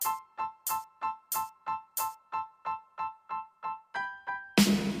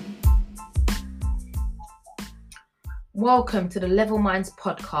Welcome to the Level Minds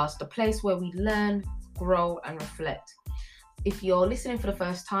podcast, a place where we learn, grow, and reflect. If you're listening for the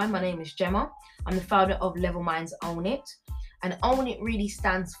first time, my name is Gemma. I'm the founder of Level Minds Own It. And Own It really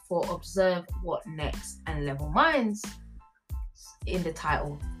stands for Observe What Next. And Level Minds, in the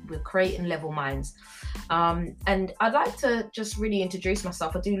title, we're creating Level Minds. And I'd like to just really introduce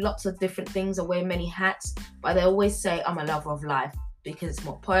myself. I do lots of different things. I wear many hats, but I always say I'm a lover of life, because it's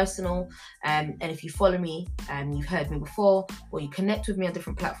more personal. And if you follow me and you've heard me before, or you connect with me on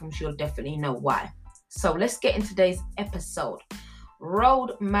different platforms, you'll definitely know why. So let's get into today's episode.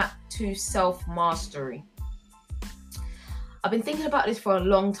 Roadmap to self-mastery. I've been thinking about this for a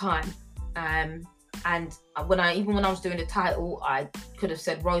long time. And when I was doing the title, I could have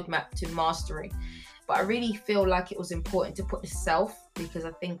said roadmap to mastery. But I really feel like it was important to put the self, because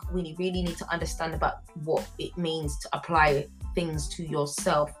I think we really need to understand about what it means to apply things to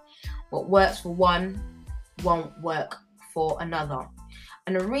yourself. What works for one won't work for another.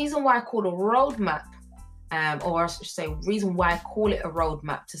 And the reason why I call it a roadmap, or I should say, reason why I call it a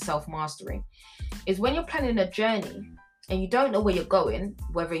roadmap to self-mastery, is when you're planning a journey and you don't know where you're going,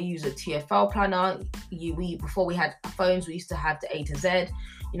 whether you use a TFL planner, before we had phones, we used to have the A to Z.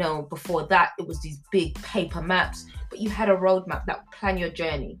 Before that, it was these big paper maps, but you had a roadmap that would plan your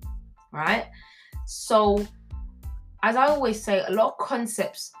journey, right? So, as I always say, a lot of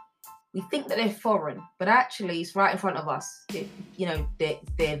concepts, we think that they're foreign, but actually it's right in front of us.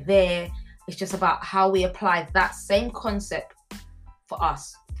 They're there. It's just about how we apply that same concept for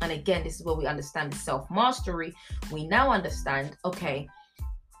us. And again, this is where we understand self-mastery. We now understand, okay,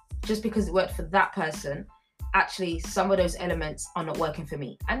 just because it worked for that person, actually some of those elements are not working for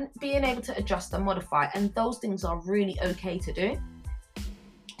me. And being able to adjust and modify, and those things are really okay to do.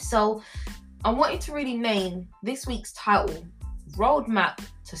 So I wanted to really name this week's title Roadmap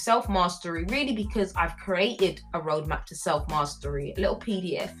to Self-Mastery, really because I've created a roadmap to self-mastery, a little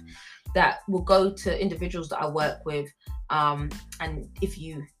PDF that will go to individuals that I work with. And if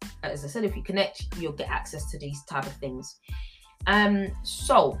you connect, you'll get access to these type of things.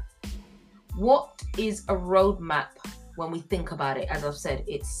 So what is a roadmap when we think about it? As I've said,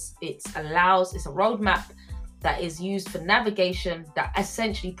 it's a roadmap that is used for navigation, that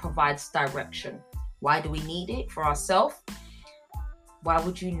essentially provides direction. Why do we need it for ourselves? Why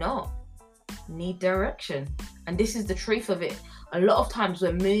would you not need direction? And this is the truth of it. A lot of times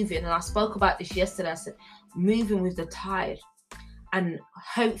we're moving, and I spoke about this yesterday. I said, moving with the tide. And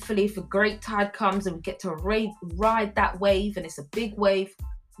hopefully if a great tide comes and we get to ride that wave, and it's a big wave,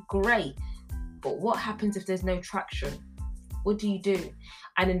 great. But what happens if there's no traction? What do you do?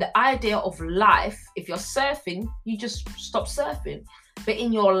 And in the idea of life, if you're surfing, you just stop surfing. But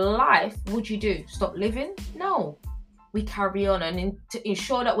in your life, what do you do? Stop living? No. We carry on. And to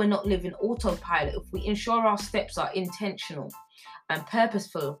ensure that we're not living autopilot, if we ensure our steps are intentional and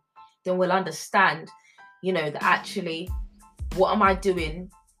purposeful, then we'll understand, that actually, what am I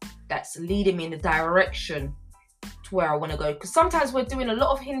doing that's leading me in the direction to where I want to go? Because sometimes we're doing a lot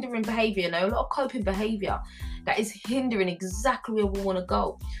of hindering behavior, a lot of coping behavior that is hindering exactly where we want to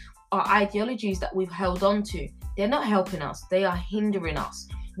go. Our ideologies that we've held on to, they're not helping us. They are hindering us.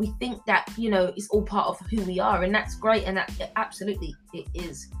 We think that, it's all part of who we are, and that's great, and that absolutely it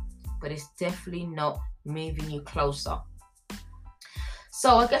is. But it's definitely not moving you closer.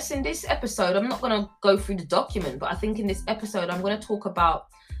 So I guess in this episode, I'm not going to go through the document, but I think in this episode, I'm going to talk about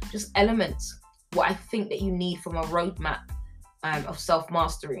just elements, what I think that you need from a roadmap of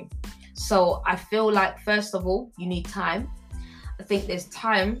self-mastery. So I feel like, first of all, you need time. I think there's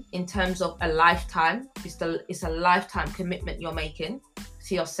time in terms of a lifetime. It's a lifetime commitment you're making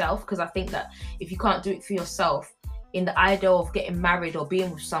to yourself, because I think that if you can't do it for yourself, in the idea of getting married or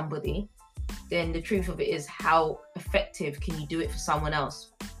being with somebody, then the truth of it is, how effective can you do it for someone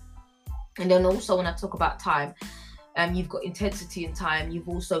else? And then also, when I talk about time, you've got intensity in time. You've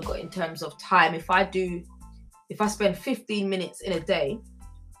also got in terms of time. If I spend 15 minutes in a day,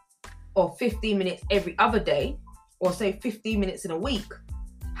 or 15 minutes every other day, or say 15 minutes in a week,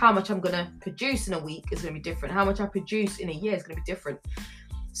 how much I'm going to produce in a week is going to be different. How much I produce in a year is going to be different.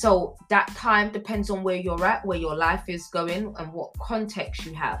 So that time depends on where you're at, where your life is going, and what context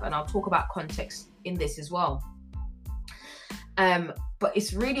you have. And I'll talk about context in this as well. But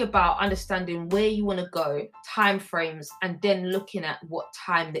it's really about understanding where you want to go, time frames, and then looking at what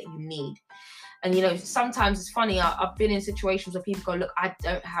time that you need. And, sometimes it's funny. I've been in situations where people go, look, I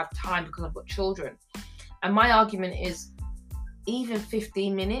don't have time because I've got children. And my argument is, even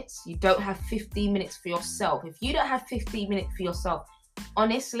 15 minutes, you don't have 15 minutes for yourself. If you don't have 15 minutes for yourself,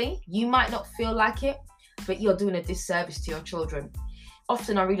 honestly, you might not feel like it, but you're doing a disservice to your children.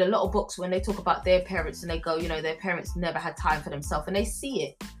 often I read a lot of books when they talk about their parents and they go, their parents never had time for themselves, and they see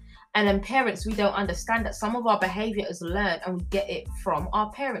it. And then parents, we don't understand that some of our behavior is learned, and we get it from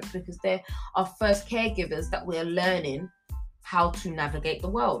our parents because they're our first caregivers that we're learning how to navigate the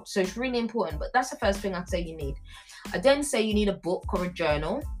world. So it's really important. But that's the first thing I'd say you need. I then say you need a book or a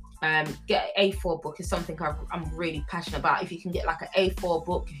journal. Get an A4 book is something I'm really passionate about. If you can get like an A4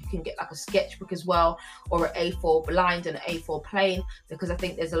 book, if you can get like a sketchbook as well, or an A4 blind and an A4 plain, because I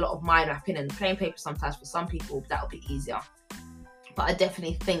think there's a lot of mind mapping and plain paper sometimes for some people that'll be easier. But I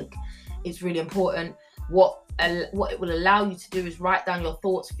definitely think it's really important. What it will allow you to do is write down your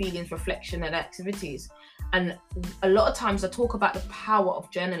thoughts, feelings, reflection, and activities. And a lot of times I talk about the power of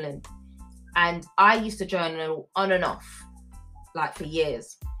journaling. And I used to journal on and off, like for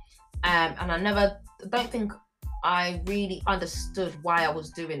years. And I don't think I really understood why I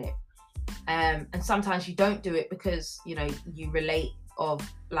was doing it. And sometimes you don't do it because, you relate of,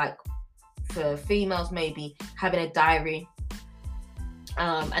 like, for females, maybe having a diary,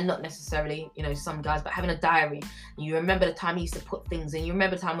 and not necessarily, some guys, but having a diary. You remember the time you used to put things in. You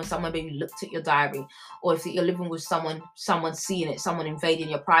remember the time when someone maybe looked at your diary, or if you're living with someone seeing it, someone invading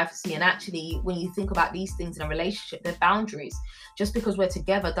your privacy. And actually, when you think about these things in a relationship, they're boundaries. Just because we're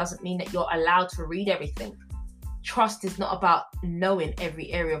together doesn't mean that you're allowed to read everything. Trust is not about knowing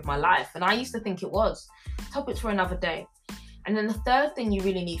every area of my life. And I used to think it was. Topics for another day. And then the third thing you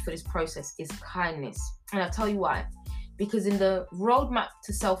really need for this process is kindness. And I'll tell you why. Because in the roadmap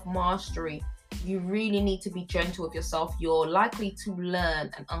to self-mastery, you really need to be gentle with yourself. You're likely to learn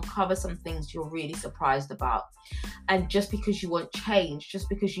and uncover some things you're really surprised about. And just because you want change, just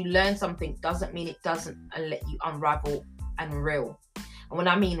because you learn something, doesn't mean it doesn't let you unravel and real. And when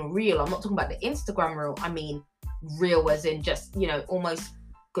I mean real, I'm not talking about the Instagram reel. I mean real as in just, almost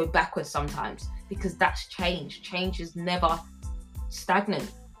go backwards sometimes, because that's change. Change is never stagnant.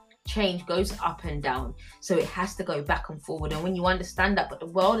 Change goes up and down, so it has to go back and forward. And when you understand that, but the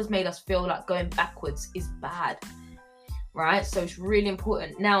world has made us feel like going backwards is bad, right? So it's really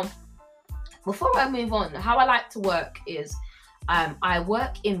important. Now, before I move on, how I like to work is I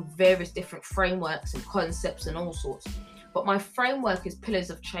work in various different frameworks and concepts and all sorts, but my framework is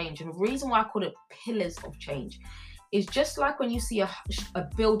pillars of change. And the reason why I call it pillars of change is just like when you see a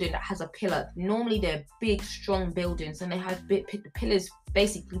building that has a pillar. Normally they're big, strong buildings, and they have the pillars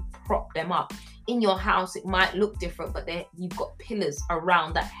basically prop them up. In your house, it might look different, but you've got pillars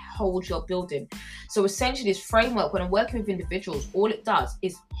around that hold your building. So essentially, this framework, when I'm working with individuals, all it does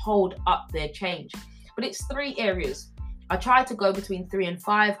is hold up their change. But it's 3 areas. I try to go between 3 and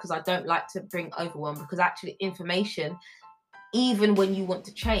 5 because I don't like to bring overwhelm, because actually information, even when you want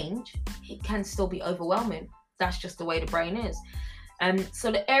to change, it can still be overwhelming. That's just the way the brain is.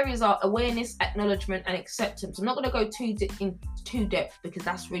 So the areas are awareness, acknowledgement, and acceptance. I'm not going to go in too depth because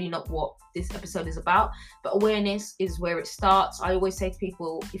that's really not what this episode is about. But awareness is where it starts. I always say to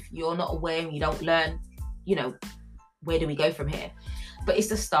people, if you're not aware and you don't learn, where do we go from here? But it's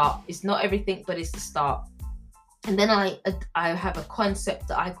the start. It's not everything, but it's the start. And then I have a concept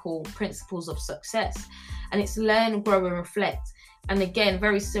that I call principles of success. And it's learn, grow, and reflect. And again,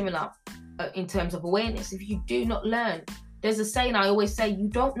 very similar in terms of awareness. If you do not learn, there's a saying I always say, you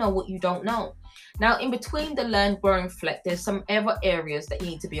don't know what you don't know. Now, in between the learn, grow, and reflect, there's some other areas that you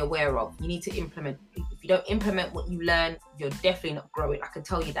need to be aware of. You need to implement. If you don't implement what you learn, you're definitely not growing. I can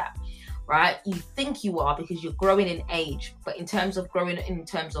tell you that, right? You think you are because you're growing in age, but in terms of growing, in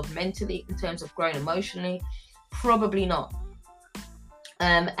terms of mentally, in terms of growing emotionally, probably not.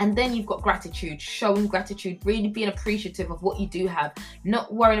 And then you've got gratitude, showing gratitude, really being appreciative of what you do have,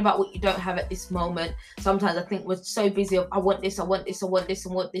 not worrying about what you don't have at this moment. Sometimes I think we're so busy of, I want this, I want this, I want this,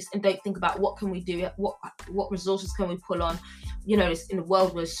 and want this, and don't think about what can we do, what resources can we pull on. In the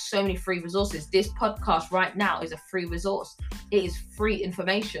world there's so many free resources. This podcast right now is a free resource. It is free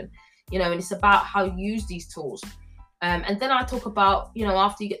information, and it's about how you use these tools. And then I talk about,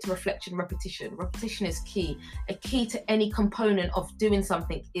 after you get to reflection, repetition. Repetition is key. A key to any component of doing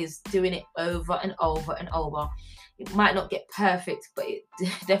something is doing it over and over and over. It might not get perfect, but it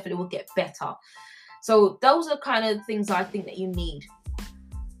definitely will get better. So those are kind of things I think that you need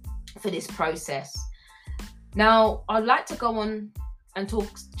for this process. Now, I'd like to go on and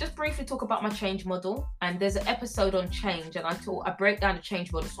just briefly talk about my change model. And there's an episode on change, and I break down the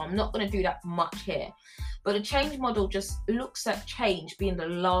change model, so I'm not going to do that much here. But a change model just looks at change being the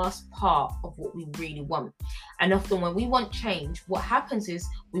last part of what we really want. And often when we want change, what happens is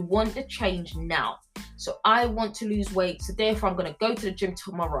we want the change now. So I want to lose weight, so therefore I'm going to go to the gym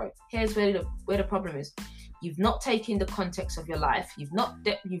tomorrow. Here's where the problem is. You've not taken the context of your life. You've not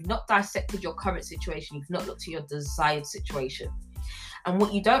dissected your current situation. You've not looked at your desired situation. And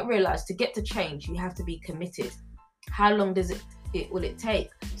what you don't realize, to get to change, you have to be committed. How long will it take?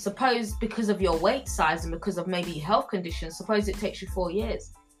 Suppose because of your weight size and because of maybe health conditions, suppose it takes you 4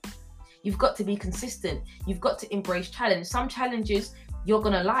 years. You've got to be consistent. You've got to embrace challenge. Some challenges you're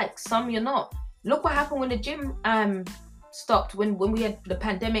gonna like, some you're not. Look what happened when the gym stopped, when we had the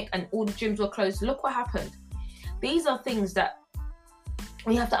pandemic and all the gyms were closed. Look what happened. These are things that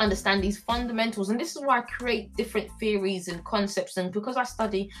we have to understand, these fundamentals, and this is why I create different theories and concepts. And because I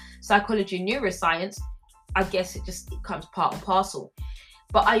study psychology and neuroscience, I guess it comes part and parcel.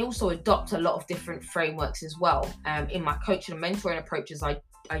 But I also adopt a lot of different frameworks as well. In my coaching and mentoring approaches, I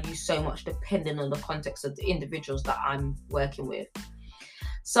use so much depending on the context of the individuals that I'm working with.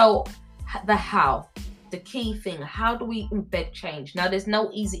 So the how, the key thing, how do we embed change? Now, there's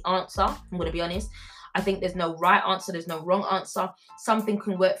no easy answer. I'm going to be honest. I think there's no right answer. There's no wrong answer. Something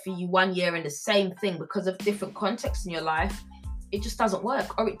can work for you 1 year and the same thing, because of different contexts in your life, it just doesn't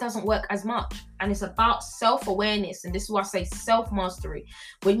work, or it doesn't work as much. And it's about self-awareness. And this is why I say self-mastery.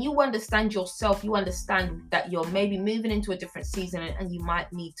 When you understand yourself, you understand that you're maybe moving into a different season and you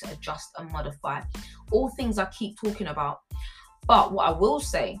might need to adjust and modify. All things I keep talking about. But what I will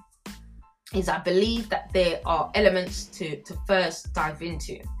say is I believe that there are elements to first dive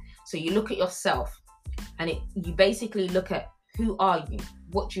into. So you look at yourself, and you basically look at, who are you?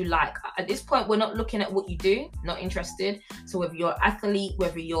 What do you like? At this point, we're not looking at what you do, not interested. So whether you're an athlete,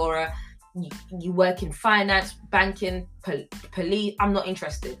 whether you work in finance, banking, police, I'm not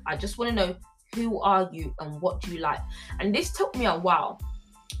interested. I just want to know, who are you and what do you like? And this took me a while,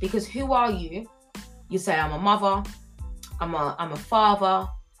 because who are you? You say, I'm a mother, I'm a father,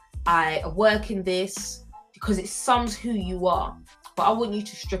 I work in this, because it sums who you are. But I want you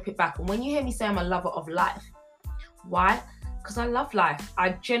to strip it back. And when you hear me say I'm a lover of life, why? Because I love life. I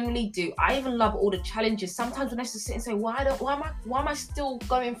genuinely do. I even love all the challenges. Sometimes when I used to sit and say, why am I still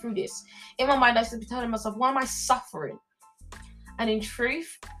going through this? In my mind, I used to be telling myself, why am I suffering? And in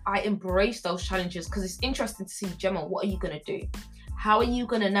truth, I embrace those challenges, because it's interesting to see, Gemma, what are you going to do? How are you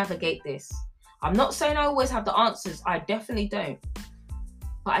going to navigate this? I'm not saying I always have the answers. I definitely don't.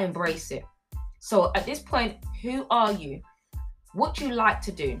 But I embrace it. So at this point, who are you? What do you like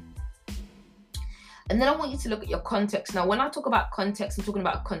to do? And then I want you to look at your context. Now, when I talk about context, I'm talking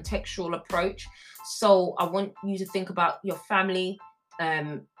about a contextual approach. So I want you to think about your family.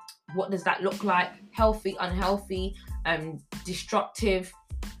 What does that look like? Healthy, unhealthy, destructive,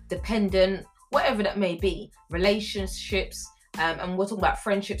 dependent, whatever that may be. Relationships, and we're talking about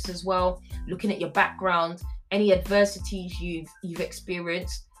friendships as well. Looking at your background, any adversities you've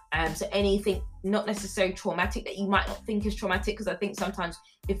experienced. So anything not necessarily traumatic that you might not think is traumatic, because I think sometimes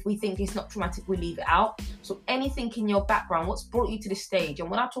if we think it's not traumatic, we leave it out. So anything in your background, what's brought you to this stage. And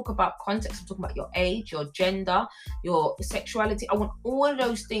when I talk about context, I'm talking about your age, your gender, your sexuality. I want all of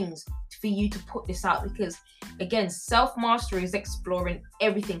those things for you to put this out, because again, self-mastery is exploring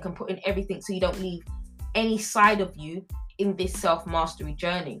everything and putting everything, so you don't leave any side of you in this self-mastery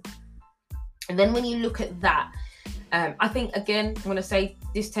journey. And then when you look at that, I think, again, I'm going to say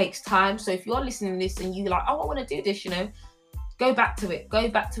this takes time. So if you're listening to this and you're like, oh, I want to do this, go back to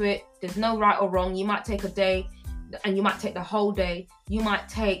it. There's no right or wrong. You might take a day, and you might take the whole day. You might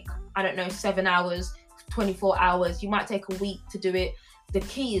take, 7 hours, 24 hours. You might take a week to do it. The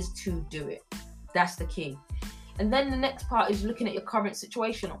key is to do it. That's the key. And then the next part is looking at your current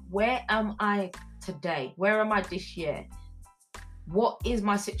situation. Where am I today? Where am I this year? What is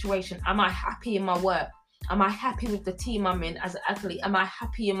my situation? Am I happy in my work? Am I happy with the team I'm in as an athlete? Am I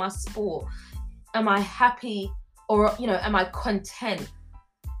happy in my sport? Am I happy, or, am I content?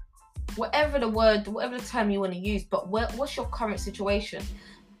 Whatever the term you want to use, but what's your current situation?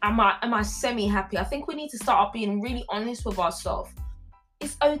 Am I semi-happy? I think we need to start being really honest with ourselves.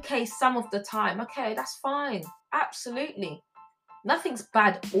 It's okay some of the time. Okay, that's fine. Absolutely. Nothing's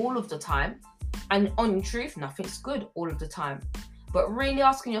bad all of the time. And on truth, nothing's good all of the time. But really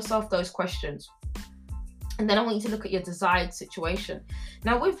asking yourself those questions. And then I want you to look at your desired situation.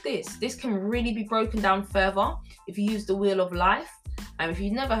 Now with this can really be broken down further if you use the Wheel of Life. And if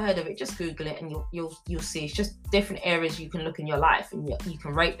you've never heard of it, just Google it and you'll see. It's just different areas you can look in your life and you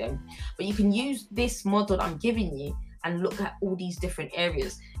can rate them. But you can use this model I'm giving you and look at all these different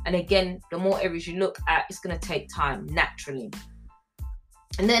areas. And again, the more areas you look at, it's going to take time naturally.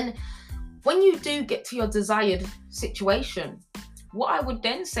 And then when you do get to your desired situation, what I would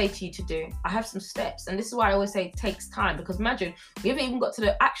then say to you to do, I have some steps. And this is why I always say it takes time, because imagine, we haven't even got to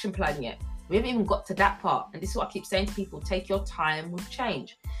the action plan yet. We haven't even got to that part. And this is what I keep saying to people, take your time with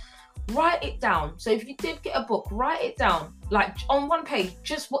change. Write it down. So if you did get a book, write it down, like on one page,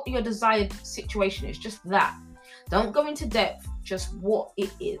 just what your desired situation is, just that. Don't go into depth. just what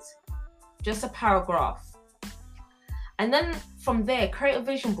it is, just a paragraph. And then from there, create a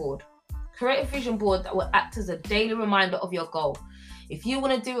vision board. Create a vision board that will act as a daily reminder of your goal. If you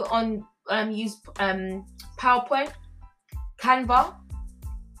want to do it on, use PowerPoint, Canva,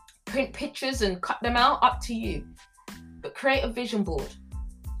 print pictures and cut them out, up to you. But create a vision board.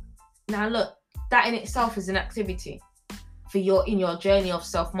 Now look, that in itself is an activity for in your journey of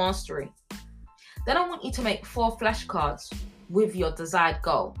self-mastery. Then I want you to make 4 flashcards with your desired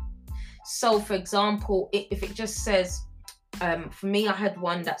goal. So for example, if it just says, for me, I had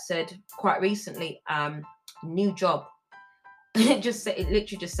one that said quite recently, new job. It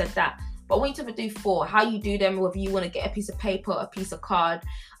literally just said that. But I want you to do 4. How you do them, whether you want to get a piece of paper, a piece of card,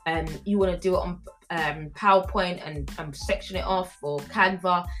 you want to do it on PowerPoint and section it off, or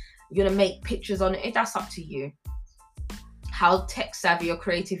Canva, you're going to make pictures on it. That's up to you. How tech savvy or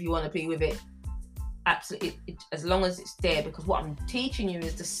creative you want to be with it. Absolutely, as long as it's there, because what I'm teaching you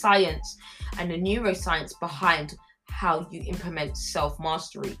is the science and the neuroscience behind how you implement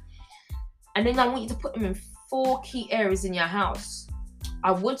self-mastery. And then I want you to put them in 4 key areas in your house.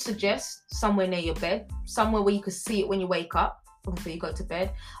 I would suggest somewhere near your bed, somewhere where you can see it when you wake up before you go to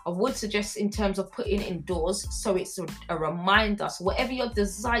bed. I would suggest in terms of putting it indoors, so it's a reminder. So whatever your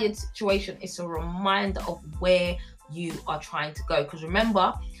desired situation, it's a reminder of where you are trying to go. Because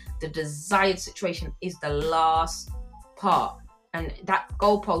remember, the desired situation is the last part, and that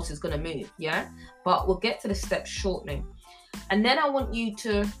goalpost is going to move, yeah? But we'll get to the steps shortly. And then I want you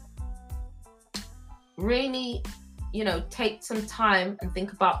to really, take some time and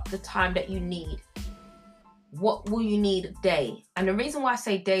think about the time that you need. What will you need a day? And the reason why I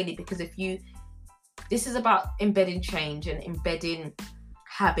say daily, because this is about embedding change and embedding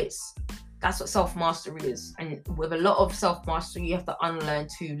habits. That's what self-mastery is. And with a lot of self-mastery, you have to unlearn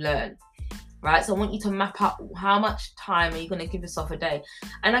to learn, right? So I want you to map out how much time are you going to give yourself a day.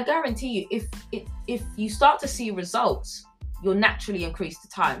 And I guarantee you, if you start to see results, you'll naturally increase the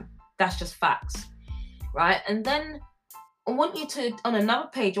time. That's just facts, right? And then I want you to, on another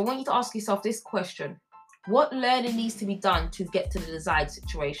page, I want you to ask yourself this question. What learning needs to be done to get to the desired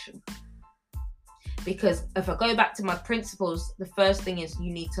situation? Because if I go back to my principles, the first thing is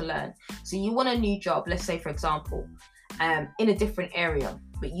you need to learn. So you want a new job, let's say, for example, in a different area,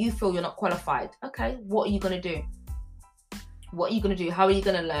 but you feel you're not qualified. Okay, what are you going to do? What are you going to do? How are you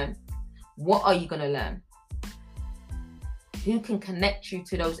going to learn? What are you going to learn? Who can connect you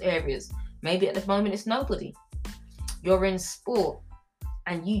to those areas? Maybe at the moment it's nobody. You're in sport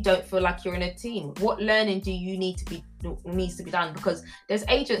and you don't feel like you're in a team. What learning do you needs to be done? Because there's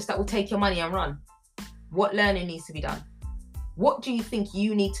agents that will take your money and run. What learning needs to be done? What do you think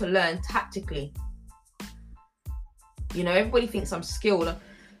you need to learn tactically? Everybody thinks I'm skilled.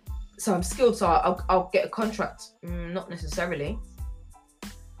 So I'll get a contract. Not necessarily.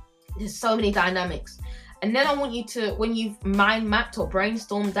 There's so many dynamics. And then I want you to, when you've mind mapped or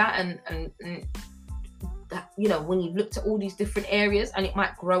brainstormed that and when you've looked at all these different areas, and it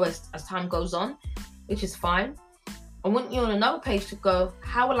might grow as time goes on, which is fine. I want you on another page to go,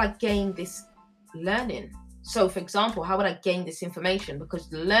 how will I gain this learning? So for example, how would I gain this information? Because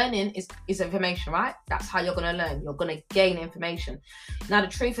the learning is information, right? That's how you're going to learn. You're going to gain information. Now, the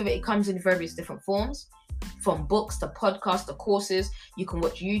truth of it comes in various different forms, from books to podcasts to courses. You can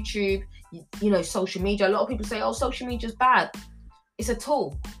watch YouTube, social media. A lot of people say, oh, social media is bad. It's a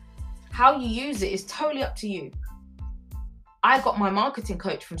tool. How you use it is totally up to you. I got my marketing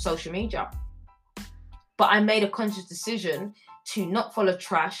coach from social media, but I made a conscious decision to not follow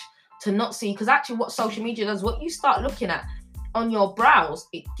trash, to not see, because actually what social media does, what you start looking at on your browse,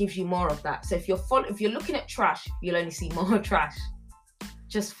 it gives you more of that. So if you're looking at trash, you'll only see more trash.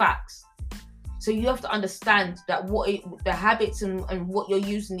 Just facts. So you have to understand that the habits and what you're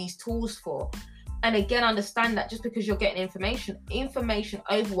using these tools for. And again, understand that just because you're getting information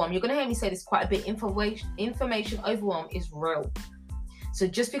overwhelm, you're going to hear me say this quite a bit, information overwhelm is real. So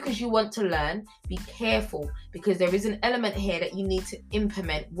just because you want to learn, be careful, because there is an element here that you need to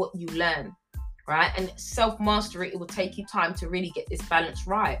implement what you learn, right? And self-mastery, it will take you time to really get this balance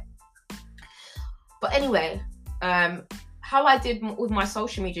right. But anyway, how I did with my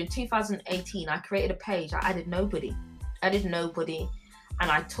social media in 2018, I created a page. I added nobody, and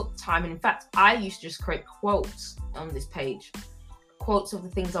I took time. In fact, I used to just create quotes on this page, quotes of the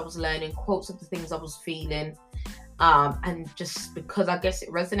things I was learning, quotes of the things I was feeling. And just because I guess it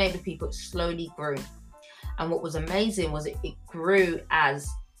resonated with people, it slowly grew. And what was amazing was it grew as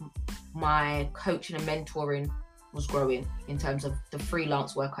my coaching and mentoring was growing in terms of the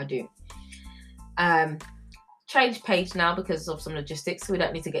freelance work I do. Change page now because of some logistics, so we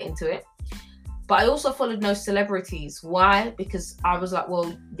don't need to get into it. But I also followed no celebrities. Why? Because I was like,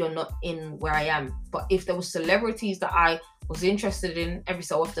 well, you're not in where I am. But if there were celebrities that I was interested in, every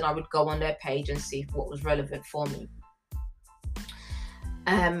so often I would go on their page and see what was relevant for me.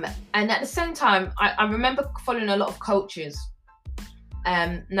 And at the same time, I remember following a lot of coaches.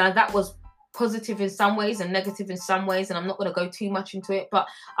 Now that was positive in some ways and negative in some ways, and I'm not going to go too much into it, but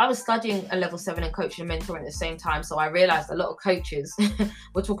I was studying a level 7 in coaching and mentoring at the same time, so I realized a lot of coaches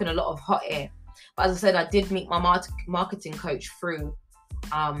were talking a lot of hot air. But as I said, I did meet my marketing coach through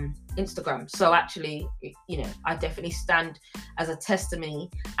Instagram. So actually, you know, I definitely stand as a testimony,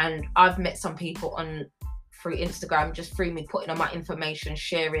 and I've met some people through Instagram just through me putting on my information,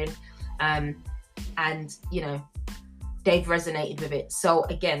 sharing, and you know, they've resonated with it. So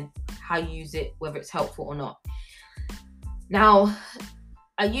again, how you use it, whether it's helpful or not. Now,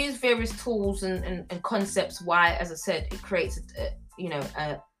 I use various tools and concepts. Why, as I said, it creates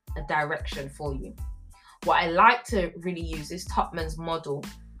a direction for you. What I like to really use is Topman's model.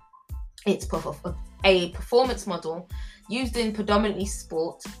 It's a performance model used in predominantly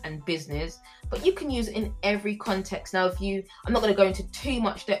sport and business, but you can use it in every context. Now, I'm not going to go into too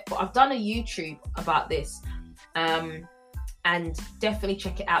much depth, but I've done a YouTube about this, and definitely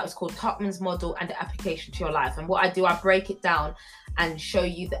check it out. It's called Topman's Model and the Application to Your Life. And what I do, I break it down and show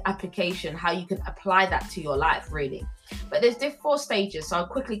you the application, how you can apply that to your life, really. But there's 4 stages, so I'll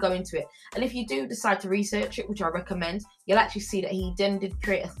quickly go into it. And if you do decide to research it, which I recommend, you'll actually see that he then did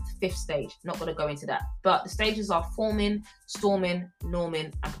create a 5th stage. Not going to go into that. But the stages are forming, storming,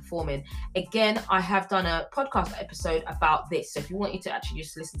 norming, and performing. Again, I have done a podcast episode about this. So if you want you to actually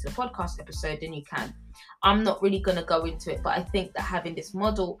just listen to the podcast episode, then you can. I'm not really going to go into it, but I think that having this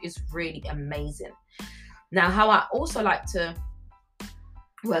model is really amazing. Now, how I also like to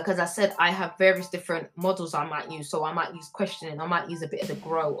work, as I said, I have various different models I might use. So I might use questioning, I might use a bit of the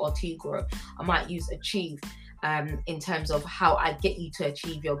grow or T-grow, I might use achieve in terms of how I get you to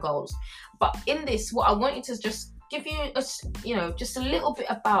achieve your goals. But in this, what I want you to just give you, just a little bit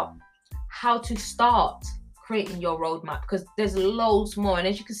about how to start creating your roadmap, because there's loads more. And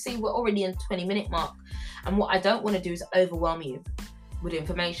as you can see, we're already in 20-minute mark. And what I don't want to do is overwhelm you with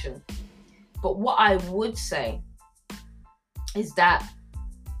information. But what I would say is that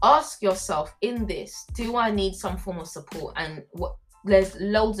ask yourself in this, do I need some form of support? And there's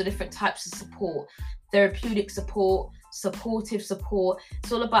loads of different types of support: therapeutic support, supportive support.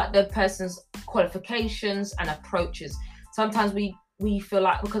 It's all about the person's qualifications and approaches. Sometimes we feel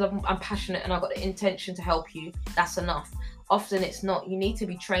like because I'm passionate and I've got the intention to help you, that's enough. Often it's not. You need to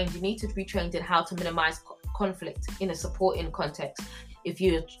be trained. You need to be trained in how to minimize conflict in a supporting context. If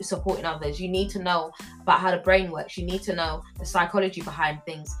you're supporting others, you need to know about how the brain works. You need to know the psychology behind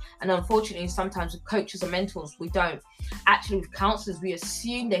things. And unfortunately, sometimes with coaches or mentors, we don't. Actually, with counselors, we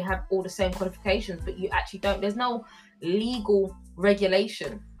assume they have all the same qualifications, but you actually don't. There's no legal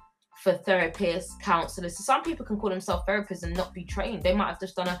regulation for therapists, counselors. So some people can call themselves therapists and not be trained. They might have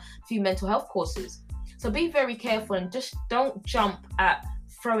just done a few mental health courses. So be very careful and just don't jump at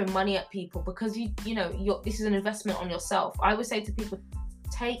throwing money at people, because this is an investment on yourself. I would say to people,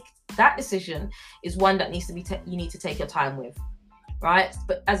 take that decision is one that needs to be you need to take your time with, right?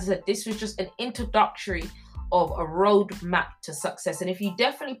 But as I said, this was just an introductory of a roadmap to success. And if you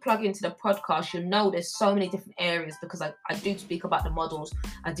definitely plug into the podcast, you'll know there's so many different areas, because I do speak about the models.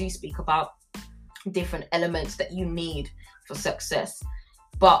 I do speak about different elements that you need for success.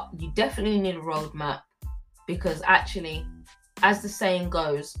 But you definitely need a roadmap, because actually, as the saying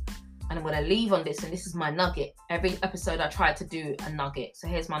goes, and I'm going to leave on this, and this is my nugget. Every episode I try to do a nugget. So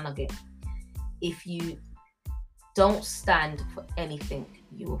here's my nugget. If you don't stand for anything,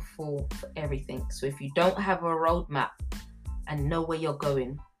 you will fall for everything. So if you don't have a roadmap and know where you're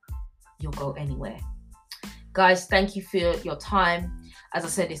going, you'll go anywhere. Guys, thank you for your time. As I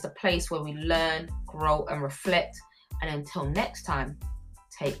said, it's a place where we learn, grow, and reflect. And until next time,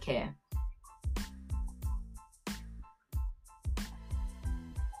 take care.